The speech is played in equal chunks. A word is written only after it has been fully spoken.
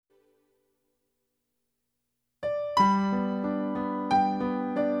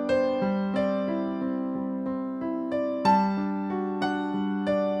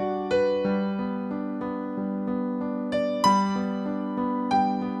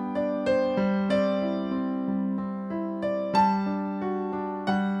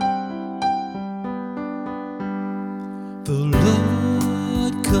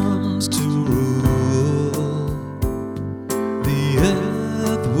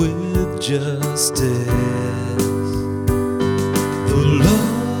justice. The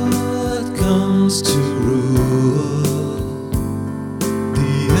Lord comes to rule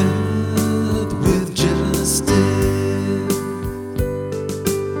the earth with justice.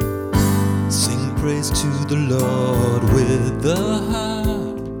 Sing praise to the Lord with the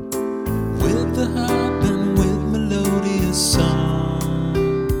harp, and with melodious song,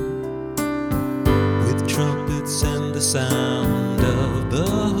 with trumpets and the sound of the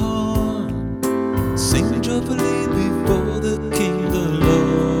horn. Sing joyfully before the King, the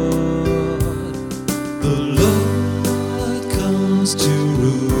Lord. The Lord comes to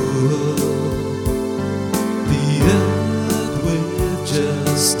rule the earth with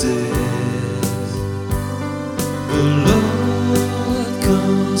justice. The Lord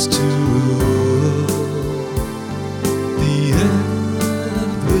comes to rule the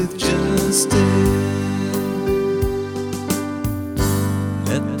earth with justice.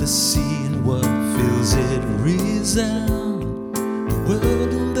 Let the sea and what fills it resound, the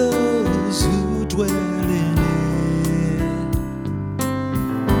world and those who dwell in it.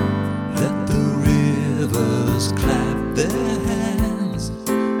 Let the rivers clap their hands,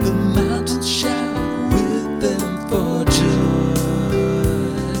 the mountains shout with them for joy.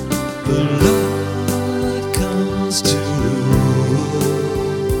 The Lord comes to rule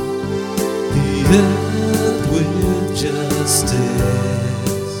the earth with justice.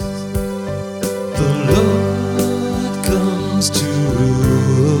 The Lord comes to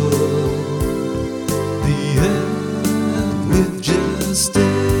rule the earth with justice.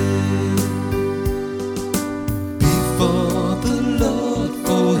 Before the Lord,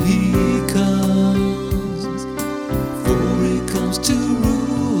 for He comes to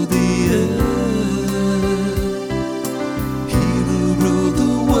rule the earth. He will rule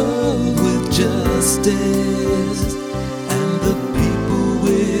the world with justice, and the people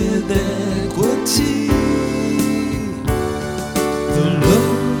with equity. The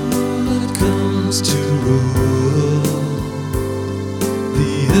Lord comes to rule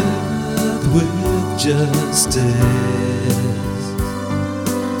the earth with justice.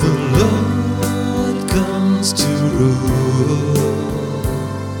 The Lord comes to rule